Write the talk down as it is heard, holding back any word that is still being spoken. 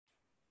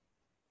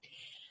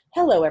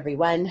Hello,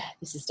 everyone.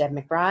 This is Deb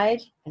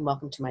McBride, and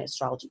welcome to my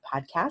astrology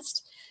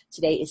podcast.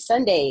 Today is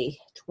Sunday,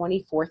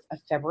 24th of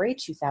February,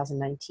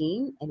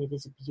 2019, and it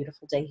is a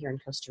beautiful day here in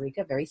Costa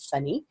Rica, very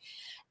sunny.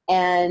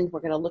 And we're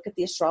going to look at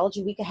the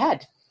astrology week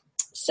ahead.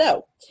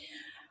 So,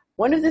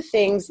 one of the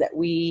things that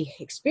we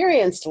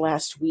experienced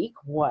last week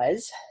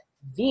was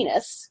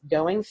Venus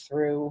going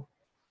through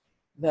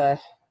the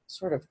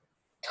sort of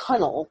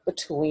tunnel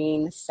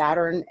between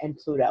Saturn and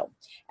Pluto.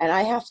 And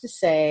I have to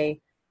say,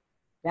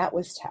 that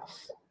was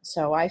tough.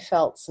 So I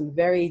felt some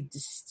very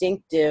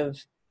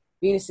distinctive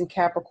Venus and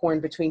Capricorn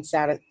between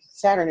Saturn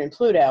and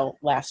Pluto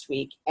last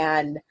week.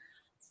 And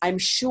I'm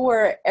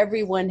sure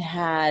everyone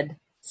had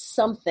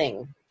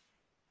something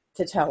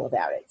to tell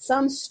about it.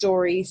 Some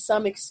story,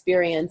 some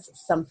experience,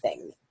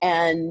 something.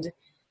 And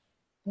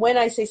when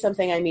I say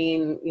something, I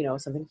mean,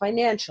 something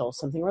financial,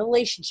 something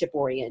relationship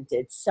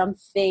oriented,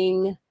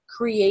 something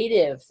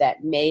creative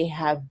that may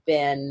have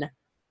been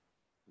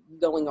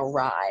going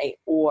awry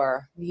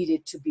or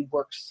needed to be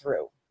worked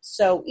through.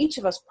 So each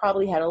of us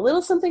probably had a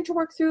little something to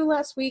work through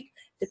last week,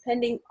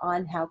 depending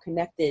on how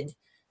connected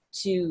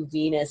to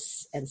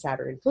Venus and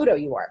Saturn and Pluto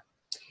you are.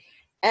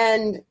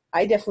 And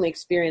I definitely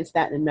experienced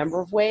that in a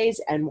number of ways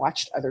and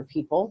watched other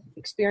people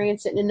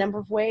experience it in a number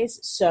of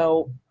ways.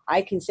 So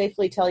I can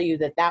safely tell you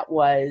that that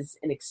was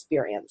an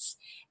experience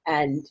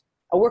and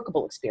a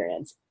workable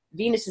experience.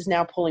 Venus is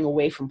now pulling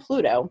away from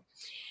Pluto,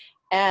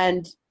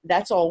 and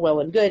that's all well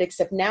and good,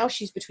 except now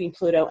she's between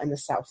Pluto and the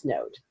South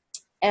Node.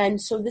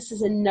 And so this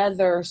is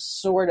another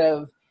sort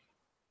of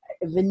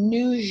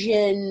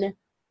Venusian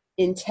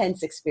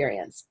intense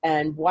experience.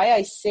 And why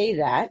I say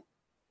that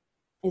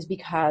is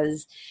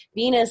because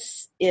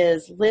Venus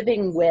is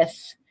living with,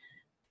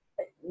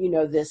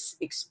 this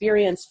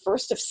experience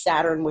first of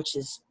Saturn, which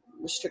is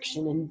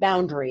restriction and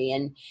boundary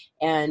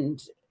and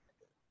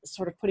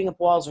sort of putting up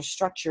walls or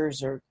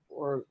structures or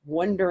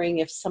wondering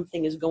if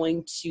something is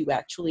going to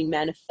actually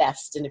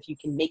manifest and if you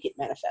can make it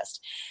manifest.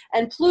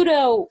 And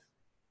Pluto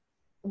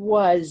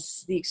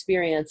was the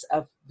experience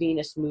of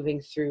Venus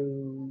moving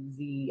through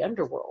the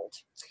underworld.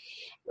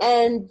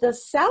 And the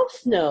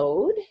South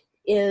Node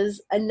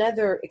is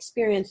another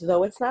experience,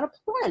 though it's not a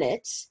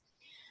planet.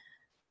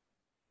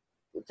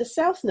 The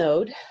South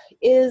Node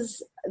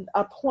is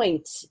a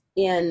point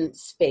in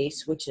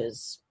space, which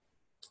is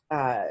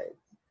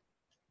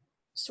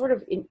sort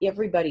of in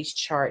everybody's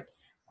chart,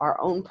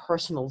 our own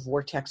personal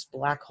vortex,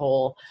 black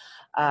hole,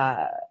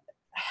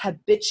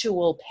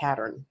 habitual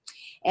pattern.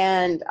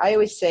 And I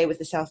always say with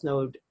the South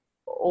Node,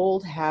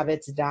 old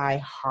habits die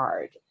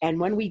hard. And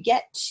when we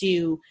get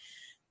to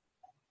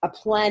a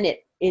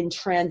planet in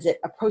transit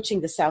approaching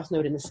the South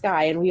Node in the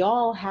sky, and we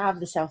all have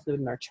the South Node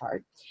in our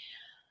chart,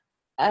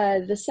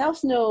 the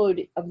South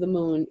Node of the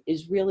moon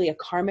is really a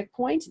karmic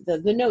point. The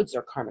nodes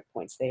are karmic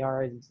points. They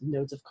are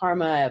nodes of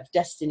karma, of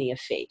destiny, of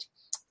fate.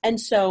 And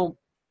so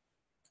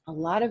a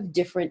lot of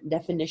different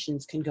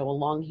definitions can go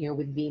along here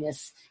with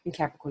Venus and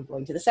Capricorn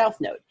going to the South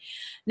Node.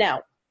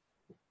 Now,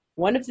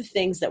 one of the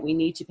things that we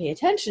need to pay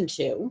attention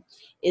to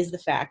is the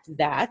fact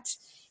that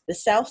the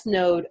South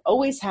Node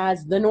always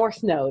has the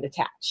North Node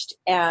attached,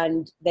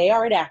 and they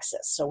are at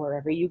axis. So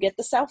wherever you get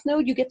the South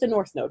Node, you get the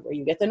North Node. Where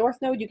you get the North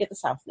Node, you get the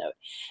South Node.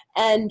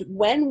 And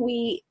when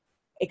we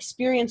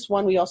experience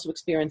one, we also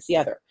experience the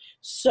other.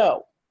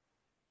 So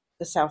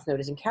the South Node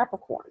is in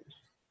Capricorn,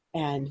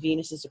 and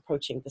Venus is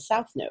approaching the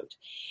South Node.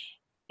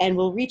 And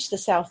we'll reach the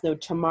South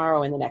Node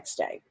tomorrow and the next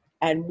day.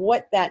 And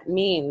what that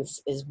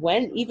means is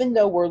even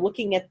though we're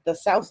looking at the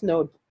South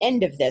Node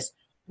end of this,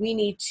 we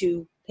need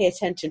to pay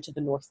attention to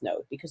the North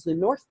Node, because the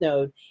North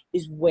Node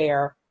is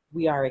where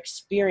we are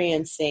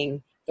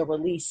experiencing the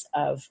release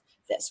of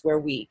this, where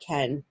we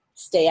can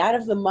stay out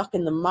of the muck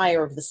and the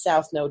mire of the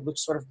South Node, which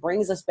sort of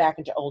brings us back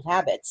into old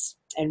habits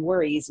and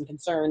worries and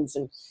concerns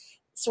and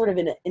sort of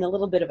in a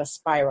little bit of a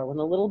spiral, in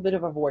a little bit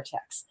of a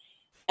vortex,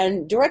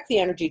 and direct the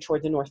energy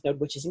toward the North Node,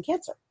 which is in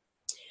Cancer.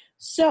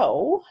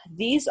 So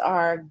these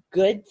are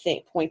good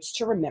points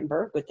to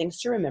remember, good things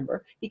to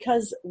remember,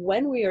 because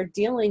when we are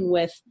dealing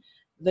with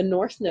the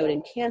North Node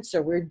in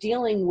Cancer, we're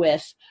dealing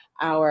with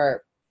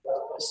our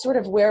sort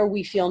of where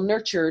we feel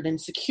nurtured and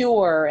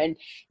secure. And,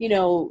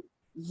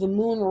 the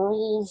moon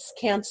rules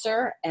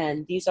Cancer,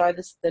 and these are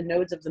the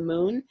nodes of the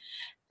moon,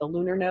 the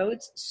lunar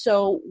nodes.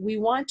 So we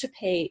want to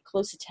pay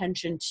close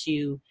attention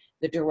to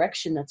the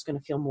direction that's going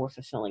to feel more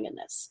fulfilling in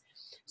this.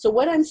 So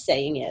what I'm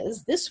saying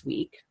is this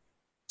week,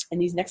 in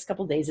these next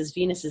couple of days, as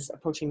Venus is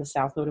approaching the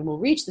South Node and we'll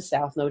reach the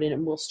South Node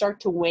and we'll start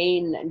to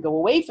wane and go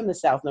away from the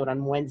South Node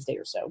on Wednesday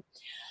or so,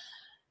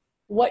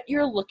 what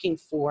you're looking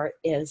for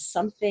is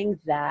something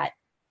that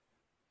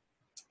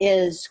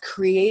is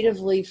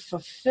creatively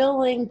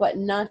fulfilling but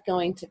not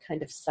going to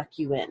kind of suck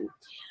you in.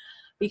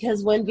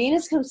 Because when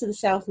Venus comes to the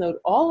South Node,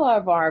 all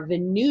of our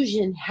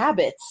Venusian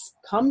habits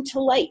come to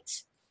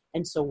light.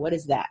 And so what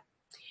is that?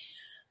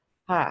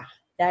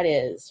 That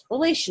is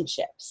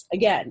relationships.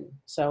 Again,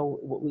 so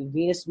what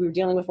Venus we were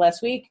dealing with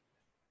last week,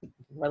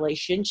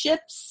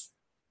 relationships,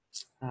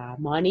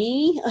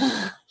 money,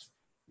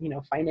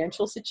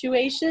 financial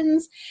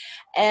situations,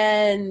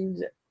 and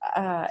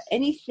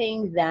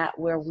anything that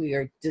where we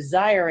are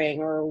desiring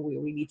or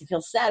we need to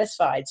feel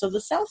satisfied. So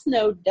the South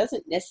Node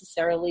doesn't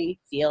necessarily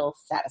feel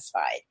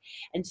satisfied.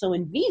 And so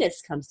when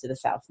Venus comes to the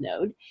South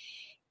Node,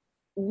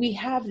 we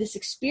have this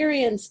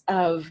experience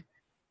of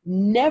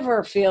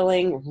never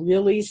feeling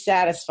really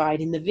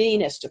satisfied in the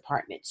Venus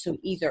department. So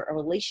either a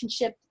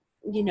relationship,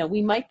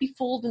 we might be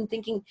fooled in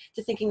thinking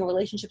a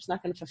relationship's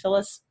not going to fulfill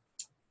us.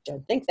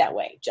 Don't think that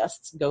way.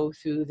 Just go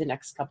through the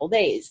next couple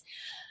days.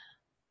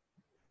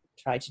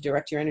 Try to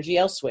direct your energy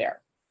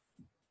elsewhere.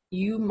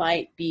 You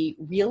might be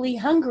really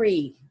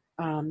hungry.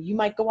 You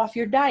might go off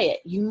your diet.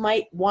 You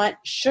might want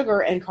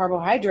sugar and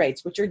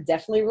carbohydrates, which are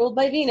definitely ruled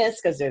by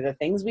Venus because they're the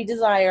things we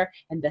desire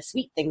and the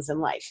sweet things in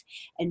life.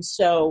 And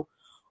so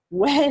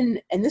and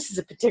this is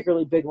a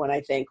particularly big one, I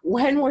think,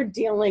 when we're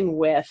dealing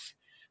with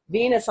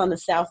Venus on the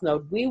South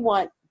Node,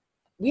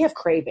 we have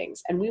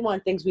cravings and we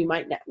want things we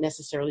might not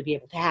necessarily be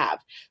able to have.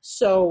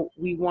 So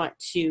we want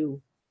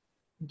to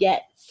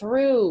get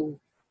through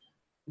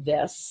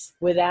this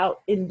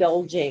without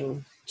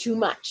indulging too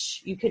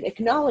much. You could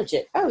acknowledge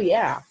it. Oh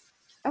yeah,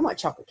 I want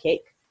chocolate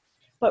cake.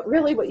 But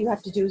really what you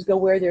have to do is go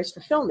where there's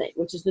fulfillment,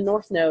 which is the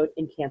North Node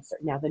in Cancer.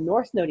 Now the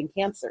North Node in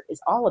Cancer is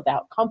all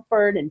about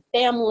comfort and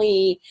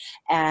family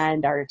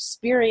and our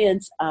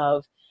experience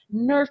of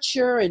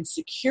nurture and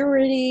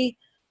security.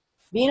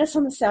 Venus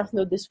on the South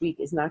Node this week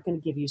is not going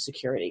to give you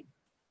security.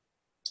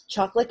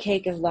 Chocolate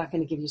cake is not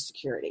going to give you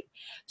security.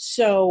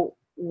 So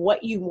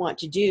what you want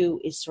to do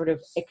is sort of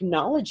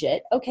acknowledge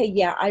it. Okay,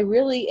 yeah, I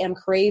really am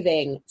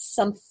craving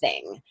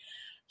something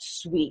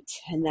sweet,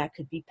 and that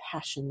could be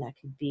passion, that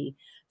could be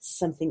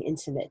something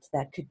intimate,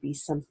 that could be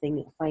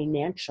something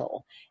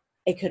financial.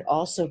 It could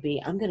also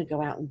be, I'm going to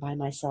go out and buy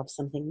myself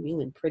something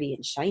new and pretty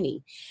and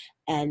shiny.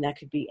 And that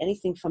could be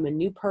anything from a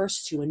new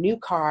purse to a new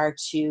car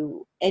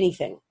to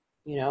anything,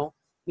 new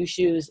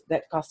shoes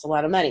that cost a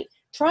lot of money.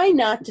 Try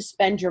not to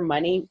spend your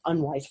money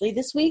unwisely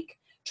this week.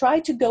 Try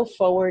to go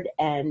forward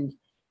and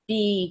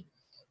be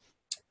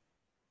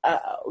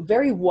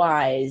very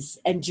wise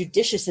and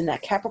judicious in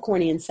that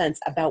Capricornian sense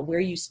about where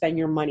you spend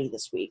your money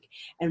this week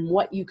and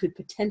what you could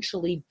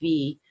potentially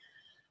be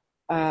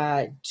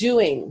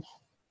doing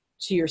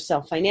to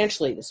yourself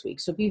financially this week.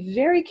 So be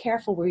very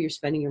careful where you're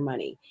spending your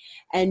money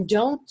and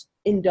don't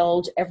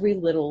indulge every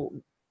little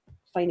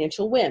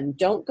financial whim.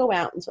 Don't go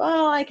out and say,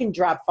 I can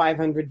drop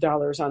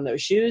 $500 on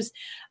those shoes.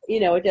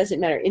 It doesn't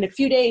matter. In a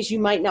few days, you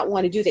might not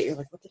want to do that. You're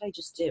like, what did I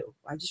just do?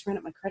 I just ran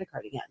up my credit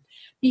card again.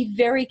 Be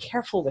very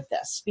careful with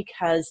this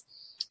because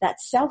that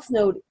South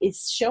Node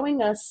is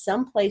showing us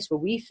some place where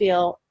we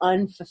feel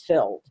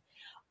unfulfilled,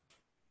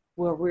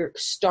 where we're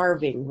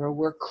starving, where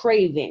we're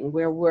craving,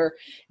 where we're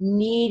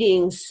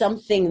needing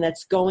something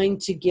that's going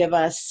to give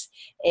us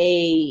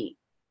a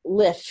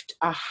lift,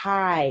 a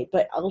high,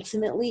 but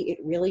ultimately it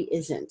really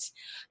isn't.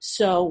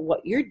 So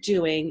what you're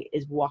doing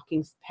is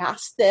walking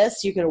past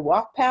this. You're going to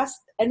walk past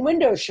and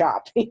window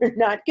shop. You're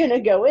not going to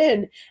go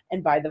in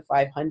and buy the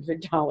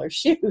 $500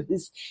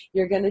 shoes.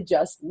 You're going to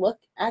just look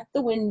at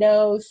the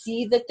window,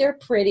 see that they're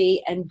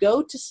pretty, and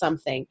go to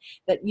something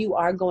that you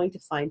are going to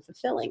find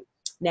fulfilling.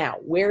 Now,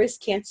 where is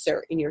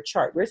Cancer in your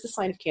chart? Where's the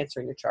sign of Cancer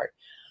in your chart?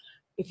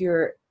 If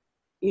you're,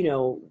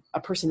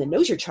 a person that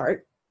knows your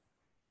chart,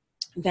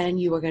 then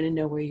you are going to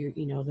know where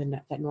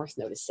that North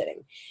Node is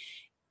sitting.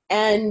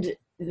 And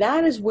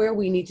that is where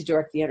we need to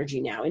direct the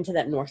energy now, into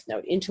that North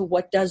Node, into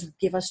what does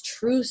give us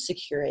true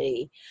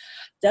security,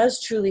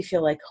 does truly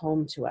feel like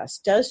home to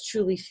us, does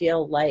truly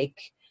feel like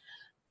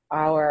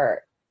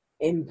our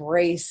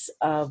embrace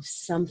of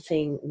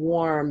something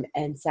warm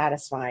and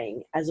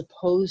satisfying, as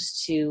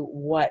opposed to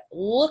what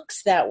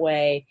looks that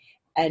way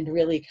and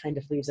really kind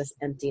of leaves us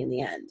empty in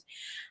the end.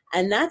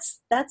 And that's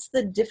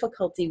the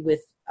difficulty with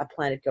a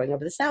planet going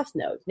over the South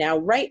Node. Now,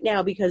 right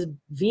now, because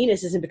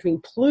Venus is in between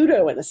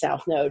Pluto and the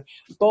South Node,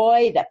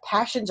 boy, the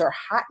passions are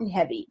hot and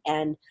heavy.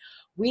 And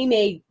we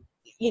may,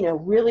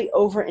 really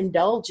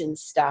overindulge in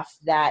stuff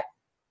that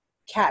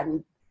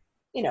can,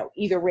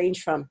 either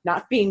range from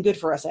not being good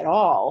for us at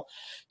all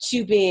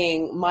to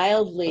being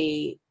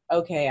mildly,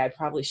 okay, I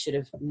probably should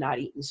have not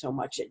eaten so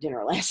much at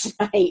dinner last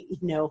night,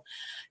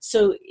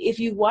 So if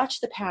you watch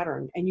the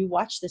pattern and you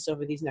watch this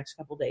over these next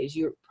couple of days,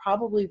 you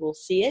probably will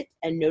see it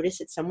and notice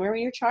it somewhere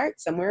in your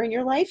chart, somewhere in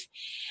your life.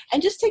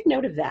 And just take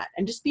note of that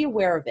and just be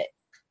aware of it.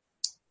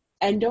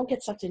 And don't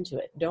get sucked into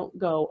it. Don't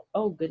go,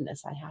 oh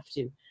goodness, I have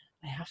to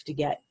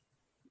get,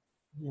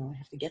 I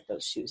have to get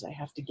those shoes. I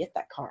have to get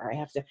that car.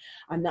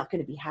 I'm not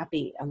going to be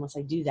happy unless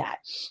I do that.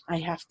 I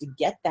have to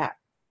get that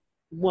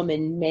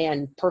woman,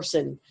 man,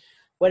 person,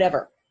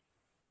 whatever.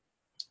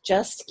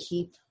 Just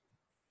keep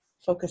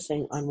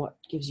focusing on what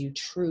gives you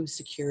true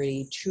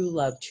security, true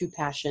love, true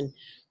passion,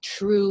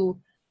 true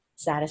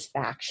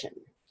satisfaction.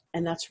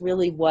 And that's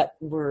really what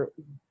we're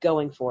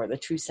going for, the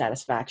true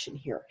satisfaction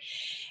here.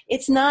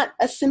 It's not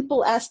a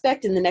simple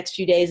aspect. In the next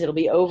few days, it'll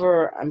be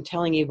over. I'm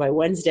telling you, by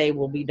Wednesday,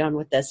 we'll be done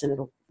with this and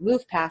it'll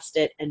move past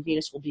it, and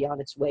Venus will be on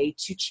its way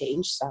to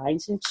change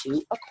signs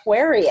into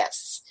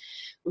Aquarius,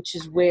 which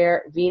is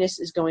where Venus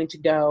is going to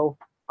go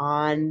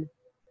on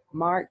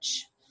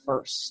March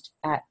 1st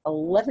at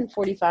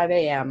 11:45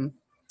 a.m.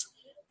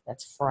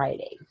 That's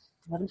Friday,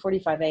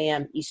 11:45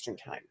 a.m. Eastern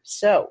time.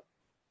 So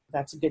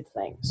that's a good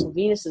thing. So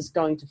Venus is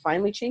going to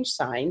finally change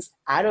signs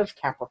out of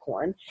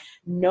Capricorn,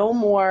 no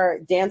more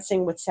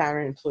dancing with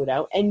Saturn and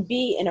Pluto, and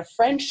be in a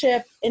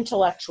friendship,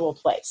 intellectual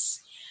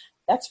place.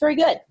 That's very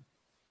good.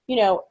 You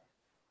know,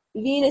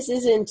 Venus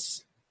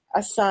isn't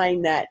a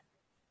sign that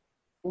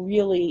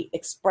really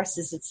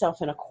expresses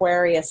itself in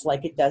Aquarius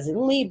like it does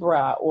in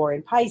Libra or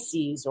in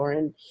Pisces or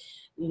in,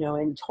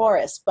 in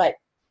Taurus. But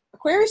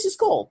Aquarius is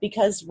cool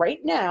because right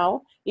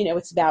now,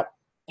 it's about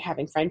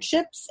having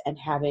friendships and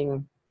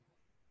having,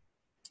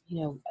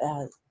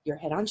 your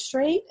head on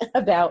straight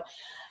about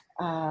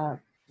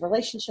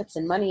relationships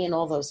and money and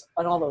all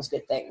those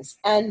good things.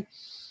 And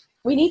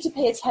we need to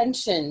pay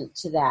attention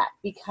to that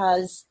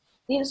because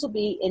Venus will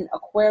be in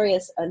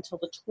Aquarius until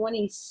the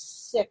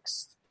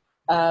 26th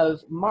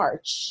of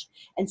March.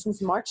 And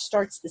since March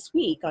starts this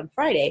week on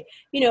Friday,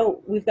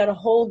 we've got a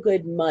whole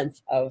good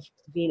month of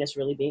Venus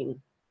really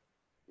being,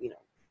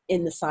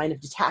 in the sign of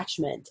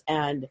detachment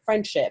and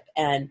friendship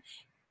and,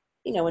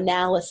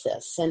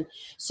 analysis. And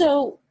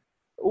so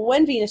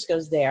when Venus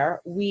goes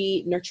there,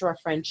 we nurture our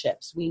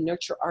friendships, we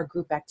nurture our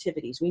group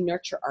activities, we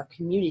nurture our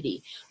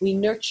community, we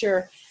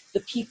nurture the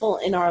people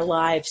in our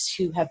lives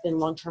who have been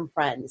long-term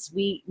friends.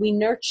 We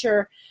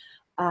nurture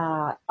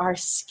our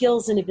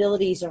skills and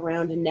abilities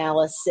around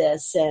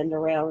analysis and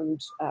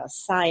around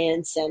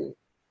science and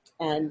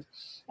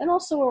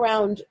also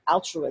around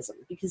altruism,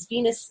 because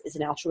Venus is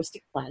an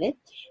altruistic planet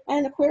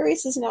and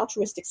Aquarius is an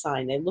altruistic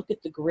sign. They look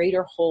at the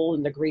greater whole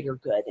and the greater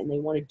good, and they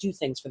want to do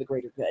things for the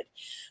greater good.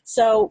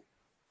 So,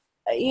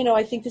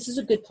 I think this is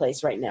a good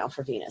place right now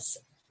for Venus.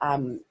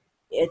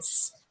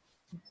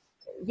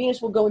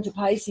 Venus will go into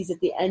Pisces at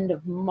the end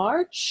of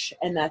March,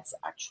 and that's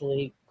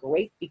actually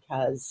great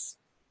because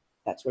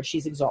that's where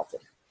she's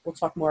exalted. We'll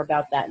talk more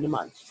about that in a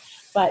month.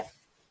 But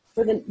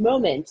for the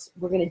moment,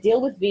 we're going to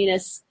deal with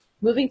Venus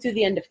moving through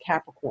the end of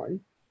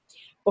Capricorn.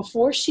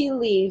 Before she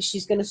leaves,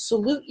 she's going to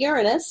salute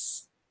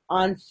Uranus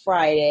on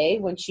Friday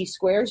when she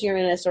squares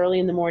Uranus early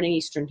in the morning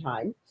Eastern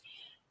time.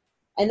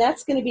 And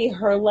that's going to be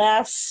her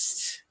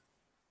last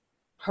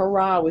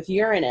hurrah with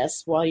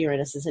Uranus while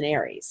Uranus is in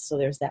Aries. So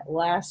there's that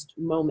last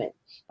moment.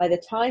 By the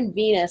time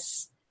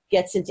Venus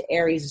gets into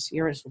Aries,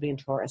 Uranus will be in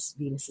Taurus,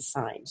 Venus'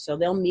 sign. So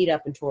they'll meet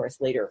up in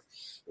Taurus later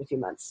in a few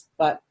months.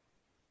 But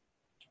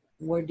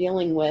we're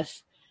dealing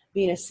with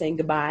Venus saying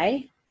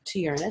goodbye to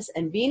Uranus.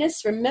 And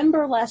Venus,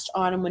 remember last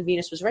autumn when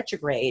Venus was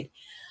retrograde,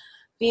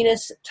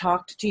 Venus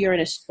talked to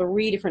Uranus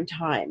 3 different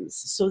times.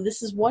 So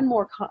this is one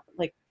more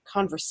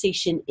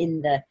conversation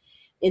in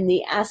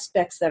the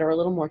aspects that are a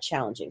little more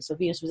challenging. So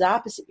Venus was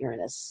opposite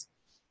Uranus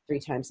 3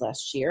 times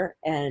last year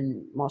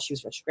and while she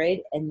was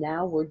retrograde, and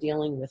now we're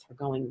dealing with her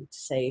going to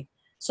say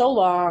so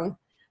long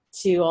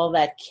to all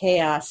that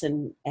chaos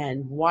and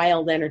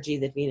wild energy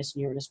that Venus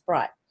and Uranus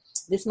brought.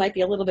 This might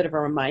be a little bit of a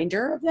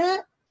reminder of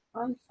that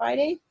on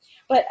Friday,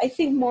 but I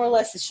think more or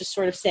less it's just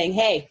sort of saying,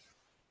 hey,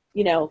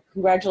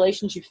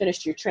 congratulations, you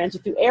finished your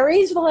transit through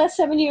Aries for the last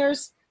 7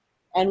 years,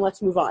 and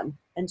let's move on.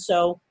 And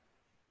so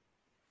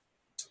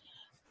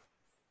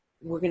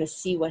we're going to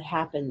see what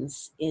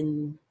happens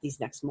in these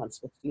next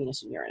months with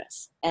Venus and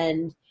Uranus.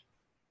 And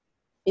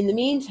in the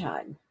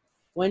meantime,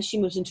 when she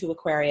moves into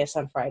Aquarius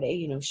on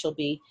Friday, she'll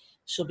be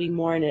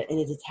more in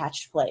a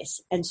detached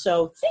place. And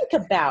so think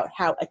about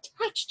how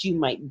attached you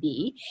might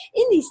be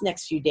in these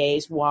next few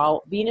days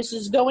while Venus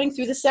is going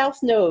through the South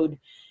Node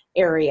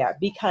area,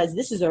 because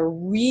this is a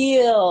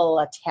real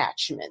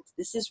attachment.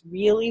 This is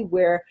really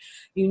where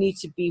you need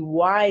to be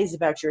wise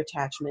about your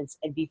attachments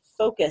and be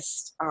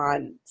focused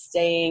on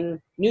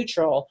staying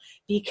neutral,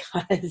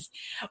 because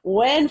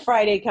when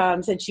Friday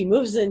comes and she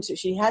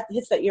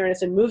hits that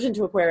Uranus and moves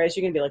into Aquarius,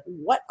 you're going to be like,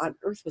 what on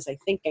earth was I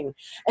thinking?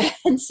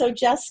 And so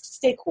just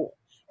stay cool.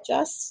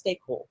 Just stay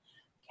cool.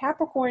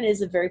 Capricorn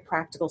is a very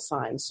practical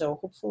sign, so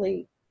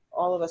hopefully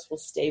all of us will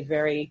stay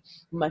very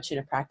much in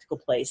a practical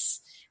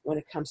place when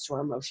it comes to our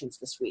emotions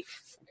this week.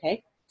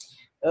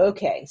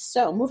 Okay,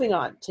 so moving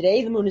on.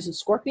 Today the moon is in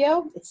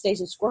Scorpio. It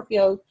stays in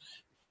Scorpio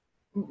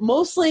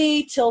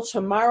mostly till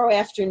tomorrow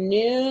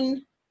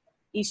afternoon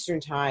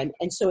Eastern time,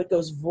 and so it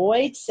goes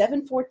void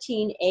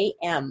 7:14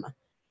 a.m.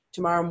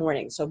 tomorrow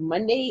morning. So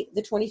Monday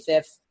the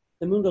 25th,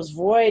 the moon goes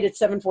void at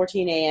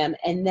 7:14 a.m.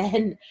 and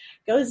then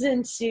goes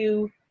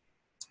into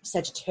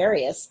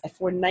Sagittarius at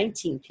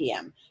 4:19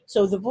 p.m.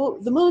 So the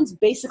moon's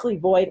basically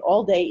void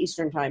all day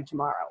Eastern time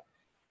tomorrow.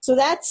 So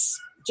that's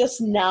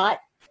just not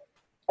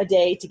a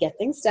day to get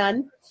things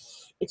done.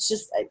 It's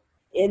just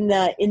in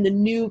the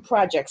new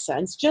project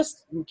sense,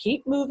 just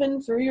keep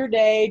moving through your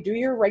day, do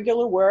your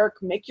regular work,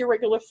 make your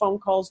regular phone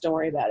calls, don't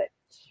worry about it.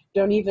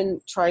 Don't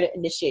even try to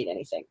initiate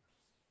anything.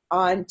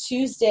 On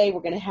Tuesday,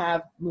 we're going to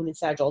have moon and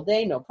Sag all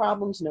day, no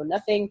problems, no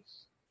nothing.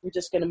 We're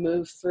just going to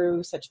move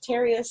through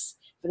Sagittarius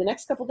for the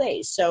next couple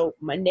days. So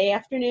Monday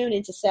afternoon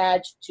into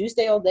Sag,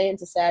 Tuesday all day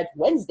into Sag,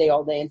 Wednesday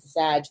all day into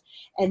Sag,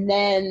 and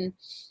then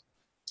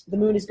the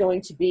moon is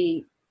going to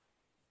be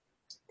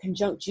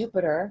conjunct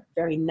Jupiter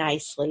very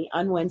nicely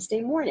on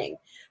Wednesday morning.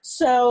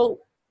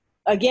 So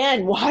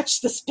again,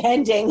 watch the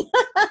spending.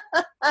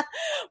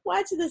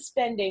 Watch the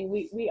spending.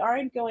 We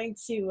aren't going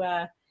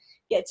to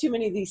get too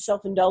many of these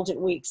self-indulgent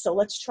weeks. So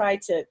let's try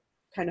to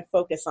kind of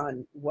focus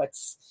on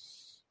what's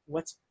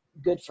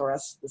good for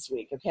us this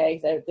week.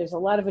 Okay. There's a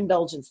lot of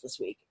indulgence this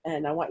week,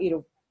 and I want you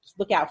to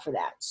look out for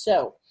that.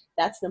 So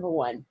that's number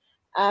one.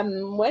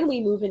 When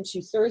we move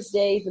into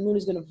Thursday, the moon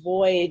is going to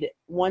void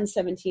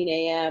 1:17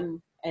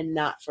 a.m. and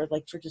not for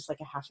just like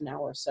a half an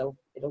hour. So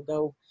it'll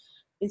go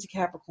into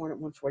Capricorn at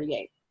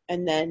 1:48.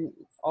 And then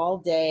all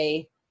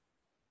day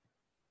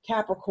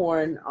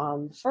Capricorn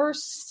on the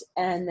 1st,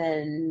 and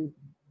then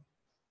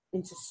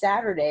into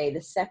Saturday, the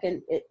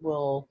 2nd, it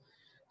will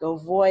go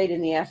void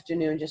in the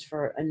afternoon just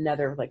for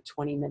another like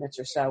 20 minutes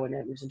or so, and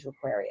then it moves into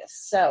Aquarius.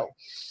 So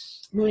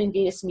Moon and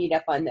Venus meet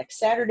up on next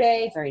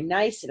Saturday, very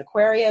nice in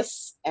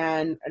Aquarius,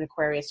 and an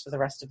Aquarius for the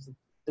rest of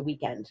the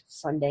weekend,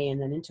 Sunday,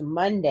 and then into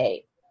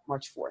Monday,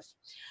 March 4th.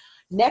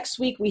 Next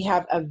week, we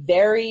have a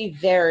very,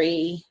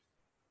 very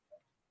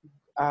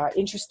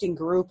interesting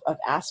group of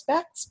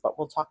aspects, but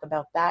we'll talk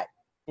about that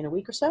in a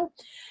week or so.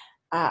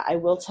 I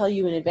will tell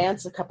you in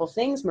advance a couple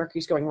things.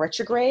 Mercury's going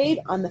retrograde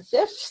on the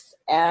 5th,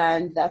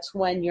 and that's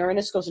when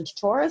Uranus goes into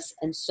Taurus.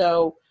 And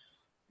so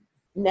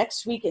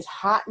next week is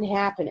hot and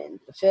happening.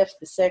 The 5th,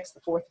 the 6th,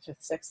 the 4th, the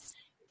 5th, 6th.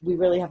 We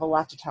really have a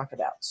lot to talk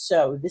about.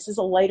 So this is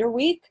a lighter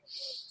week.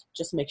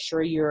 Just make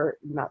sure you're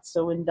not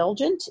so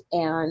indulgent,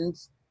 and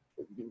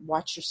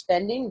watch your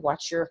spending,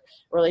 watch your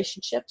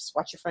relationships,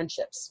 watch your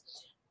friendships.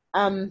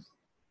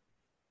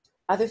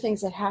 Other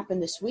things that happen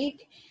this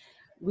week,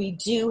 we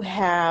do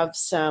have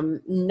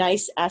some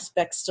nice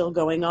aspects still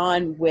going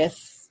on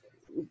with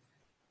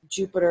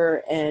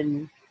Jupiter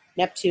and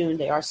Neptune.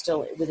 They are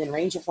still within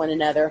range of one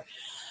another.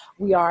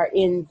 We are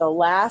in the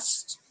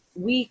last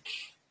week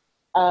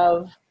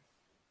of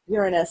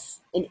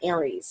Uranus in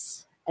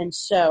Aries. And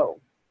so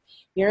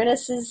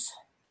Uranus's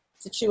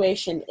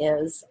situation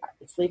is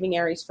it's leaving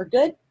Aries for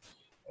good.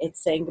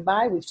 It's saying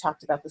goodbye. We've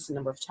talked about this a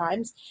number of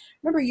times.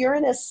 Remember,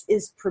 Uranus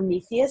is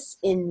Prometheus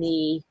in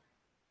the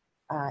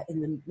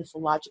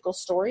mythological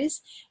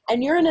stories,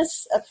 and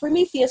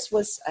Prometheus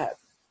was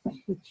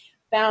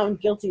found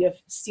guilty of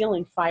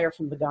stealing fire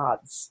from the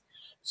gods.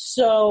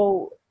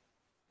 So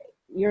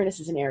Uranus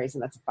is in Aries,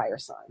 and that's a fire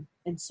sign.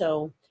 And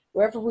so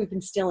wherever we've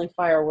been stealing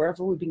fire,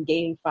 wherever we've been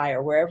gaining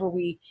fire, wherever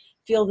we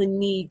feel the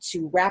need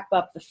to wrap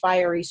up the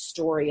fiery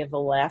story of the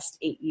last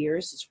 8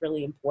 years, it's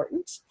really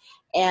important.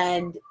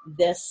 And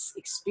this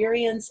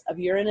experience of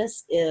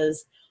Uranus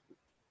is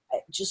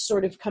just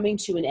sort of coming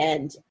to an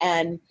end.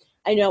 And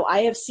I know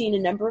I have seen a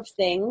number of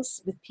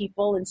things with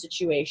people and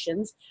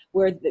situations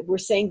where we're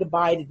saying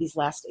goodbye to these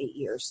last 8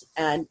 years.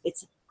 And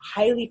it's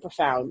highly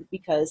profound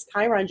because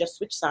Chiron just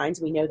switched signs.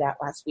 We know that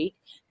last week.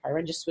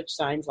 Chiron just switched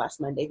signs last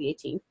Monday, the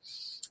 18th.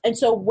 And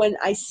so when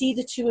I see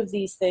the two of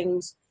these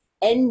things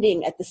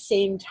ending at the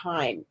same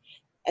time,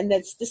 and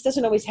this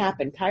doesn't always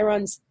happen.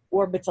 Chiron's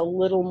orbit's a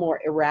little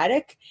more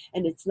erratic,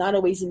 and it's not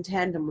always in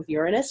tandem with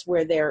Uranus,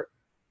 where they're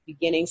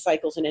beginning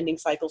cycles and ending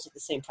cycles at the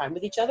same time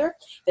with each other.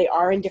 They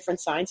are in different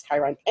signs.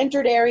 Chiron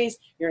entered Aries.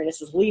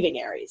 Uranus is leaving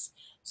Aries.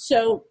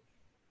 So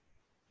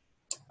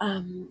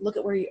look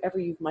at wherever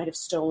you might have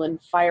stolen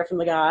fire from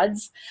the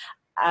gods.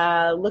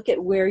 Look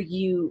at where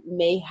you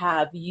may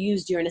have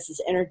used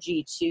Uranus's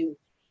energy to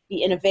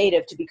be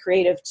innovative, to be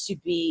creative, to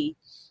be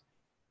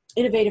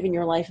innovative in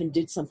your life and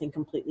did something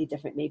completely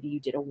different. Maybe you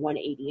did a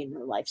 180 in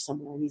your life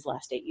somewhere in these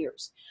last 8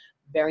 years.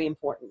 Very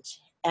important.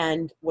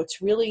 And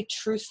what's really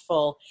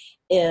truthful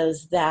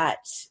is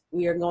that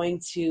we are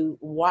going to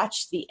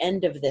watch the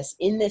end of this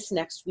in this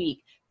next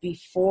week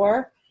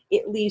before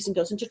it leaves and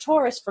goes into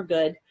Taurus for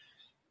good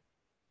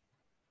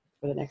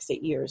for the next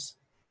 8 years.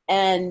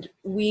 And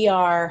we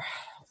are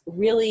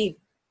really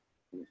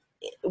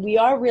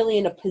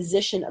in a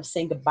position of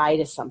saying goodbye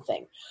to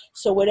something.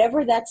 So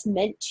whatever that's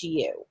meant to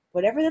you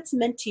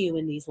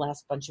in these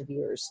last bunch of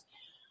years,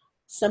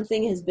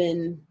 something has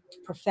been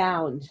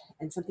profound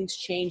and something's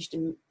changed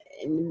in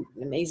an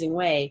amazing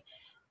way.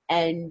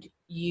 And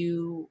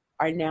you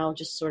are now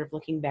just sort of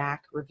looking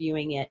back,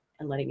 reviewing it,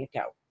 and letting it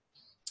go.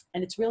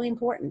 And it's really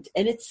important.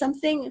 And it's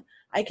something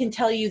I can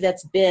tell you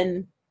that's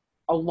been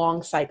a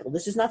long cycle.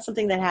 This is not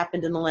something that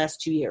happened in the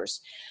last 2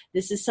 years.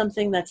 This is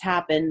something that's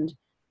happened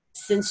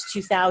since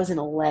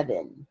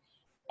 2011.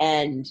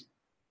 And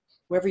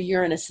wherever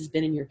Uranus has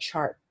been in your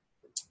chart,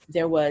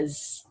 there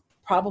was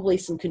probably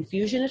some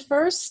confusion at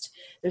first.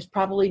 There's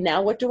probably,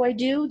 now what do I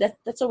do?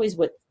 That's always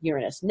what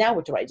Uranus, now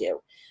what do I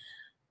do?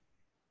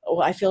 Oh,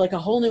 I feel like a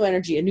whole new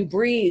energy, a new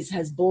breeze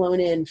has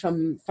blown in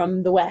from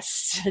the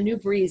west. A new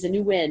breeze, a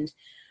new wind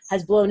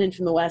has blown in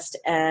from the west,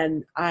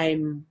 and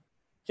I'm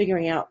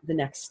figuring out the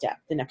next step,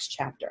 the next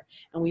chapter.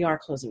 And we are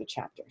closing a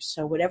chapter.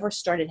 So whatever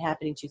started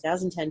happening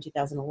 2010,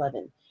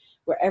 2011,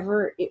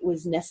 wherever it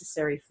was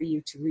necessary for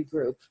you to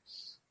regroup,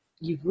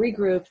 you've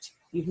regrouped,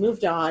 you've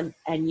moved on,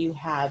 and you're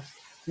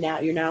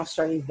now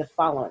starting the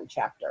following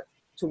chapter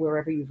to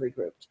wherever you've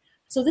regrouped.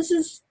 So this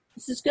is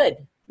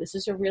good. This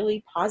is a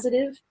really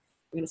positive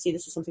We're going to see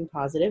this as something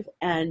positive,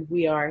 and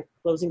we are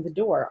closing the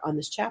door on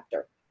this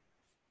chapter.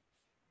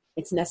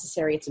 It's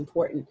necessary. It's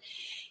important.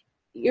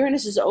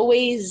 Uranus is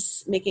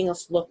always making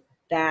us look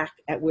back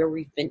at where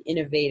we've been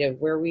innovative,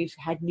 where we've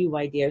had new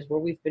ideas, where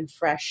we've been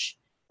fresh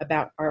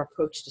about our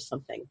approach to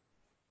something.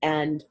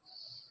 And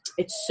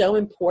it's so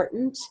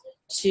important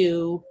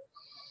to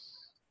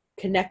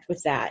connect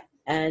with that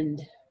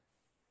and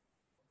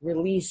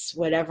release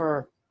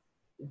whatever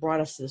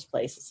brought us to this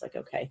place. It's like,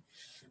 okay,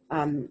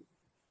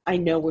 I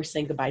know we're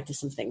saying goodbye to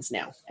some things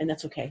now, and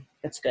that's okay.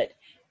 That's good.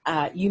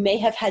 You may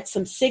have had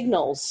some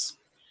signals.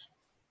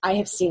 I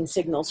have seen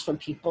signals from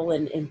people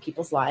in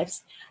people's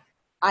lives.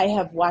 I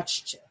have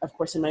watched, of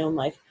course, in my own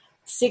life,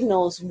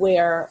 signals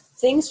where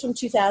things from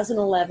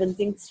 2011,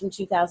 things from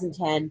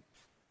 2010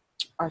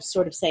 are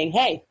sort of saying,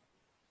 hey,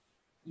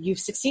 you've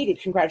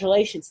succeeded.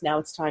 Congratulations. Now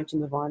it's time to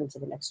move on into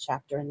the next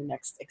chapter and the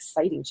next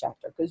exciting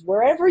chapter. Because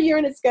wherever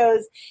Uranus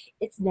goes,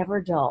 it's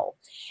never dull.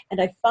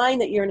 And I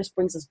find that Uranus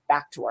brings us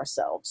back to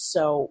ourselves.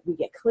 So we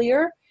get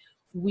clear,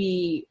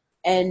 we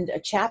end a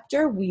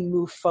chapter, we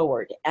move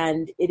forward.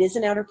 And it is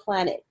an outer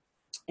planet.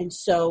 And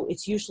so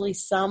it's usually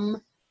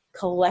some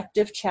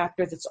collective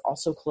chapter that's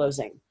also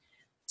closing.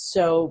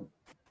 So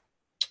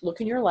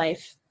look in your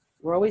life.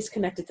 We're always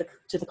connected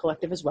to the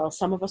collective as well,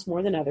 some of us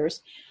more than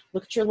others.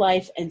 Look at your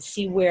life and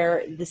see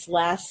where this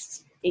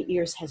last 8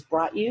 years has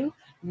brought you.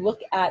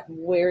 Look at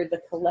where the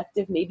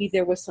collective, maybe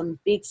there was some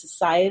big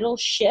societal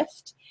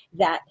shift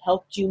that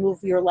helped you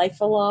move your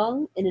life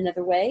along in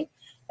another way.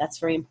 That's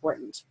very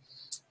important.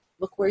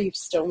 Look where you've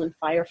stolen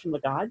fire from the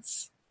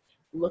gods.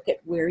 Look at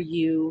where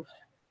you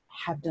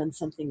have done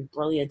something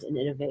brilliant and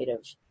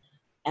innovative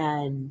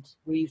and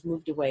where you've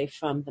moved away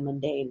from the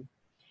mundane.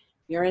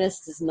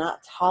 Uranus does not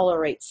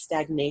tolerate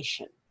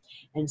stagnation.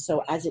 And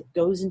so as it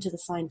goes into the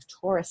sign of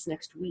Taurus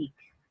next week,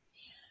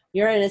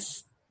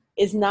 Uranus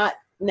is not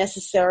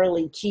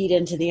necessarily keyed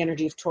into the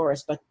energy of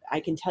Taurus, but I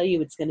can tell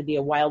you it's going to be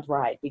a wild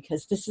ride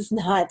because this is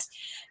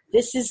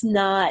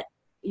not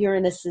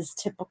Uranus's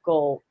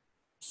typical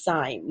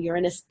sign.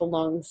 Uranus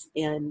belongs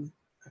in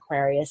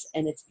Aquarius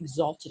and it's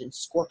exalted in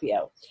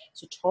Scorpio.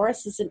 So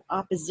Taurus is in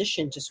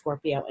opposition to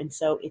Scorpio, and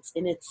so it's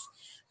in its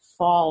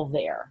fall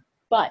there.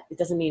 But it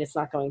doesn't mean it's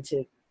going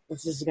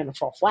to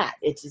fall flat.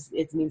 It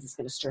means it's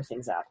going to stir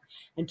things up.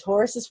 And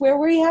Taurus is where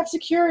we have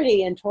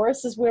security, and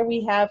Taurus is where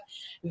we have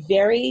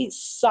very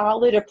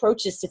solid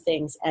approaches to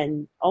things,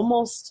 and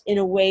almost in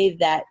a way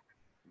that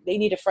they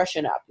need to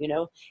freshen up,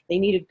 they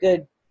need a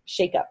good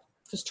shake up.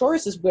 Because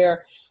Taurus is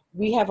where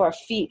we have our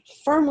feet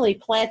firmly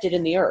planted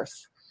in the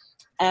earth.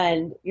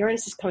 And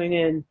Uranus is coming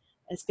in, and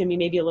it's going to be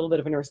maybe a little bit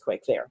of an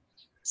earthquake there.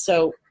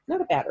 So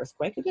not a bad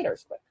earthquake, a good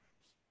earthquake.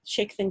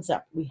 Shake things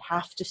up. We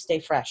have to stay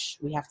fresh.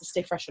 We have to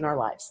stay fresh in our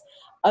lives.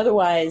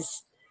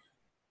 Otherwise,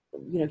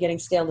 getting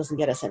stale doesn't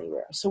get us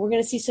anywhere. So we're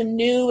going to see some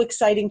new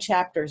exciting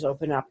chapters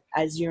open up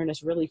as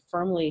Uranus really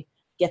firmly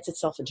gets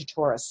itself into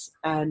Taurus.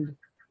 And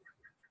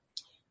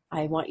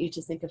I want you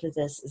to think of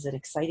this as an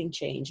exciting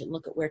change and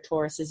look at where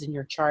Taurus is in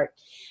your chart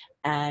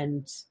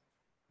and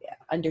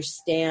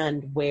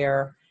understand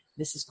where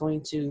this is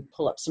going to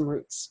pull up some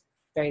roots.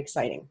 Very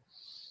exciting.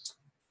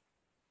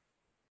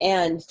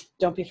 And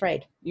don't be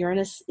afraid.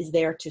 Uranus is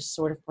there to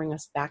sort of bring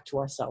us back to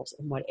ourselves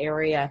in what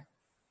area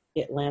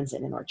it lands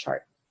in our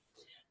chart.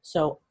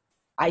 So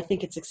I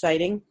think it's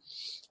exciting.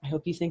 I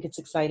hope you think it's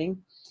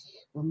exciting.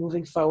 We're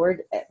moving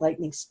forward at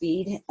lightning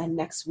speed, and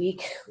next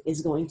week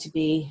is going to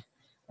be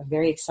a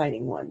very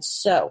exciting one.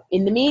 So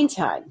in the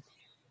meantime,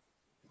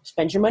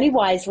 spend your money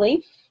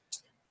wisely.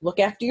 Look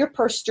after your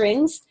purse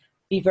strings.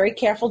 Be very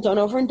careful. Don't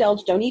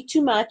overindulge. Don't eat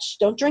too much.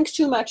 Don't drink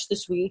too much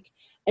this week.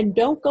 And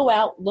don't go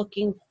out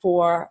looking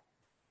for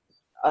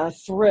a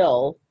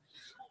thrill.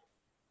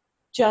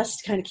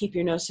 Just kind of keep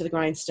your nose to the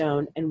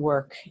grindstone and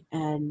work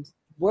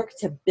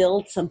to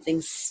build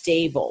something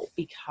stable,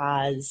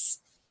 because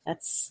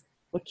that's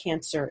what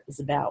Cancer is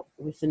about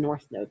with the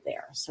North Node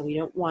there. So we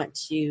don't want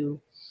to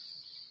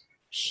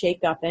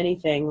shake up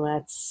anything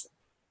that's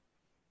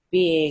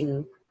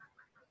being,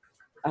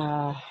 we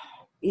don't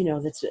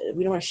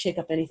want to shake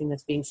up anything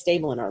that's being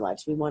stable in our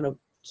lives. We want to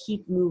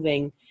keep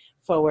moving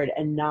forward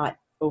and not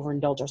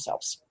overindulge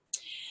ourselves.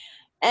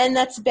 And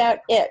that's about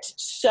it.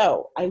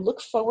 So I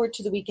look forward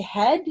to the week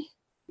ahead.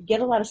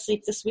 Get a lot of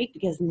sleep this week,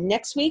 because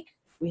next week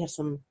we have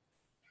some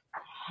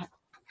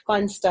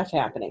fun stuff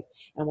happening,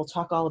 and we'll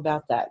talk all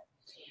about that.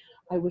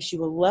 I wish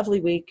you a lovely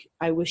week.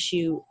 I wish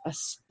you a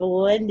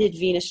splendid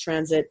Venus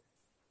transit,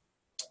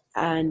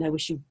 and I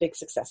wish you big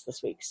success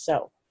this week.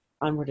 So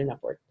onward and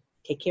upward.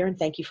 Take care, and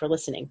thank you for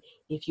listening.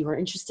 If you are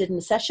interested in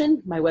the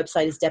session, my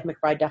website is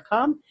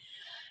debmcbride.com.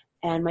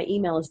 And my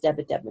email is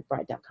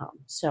deb@debmcbride.com.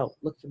 So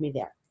look for me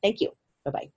there. Thank you. Bye-bye.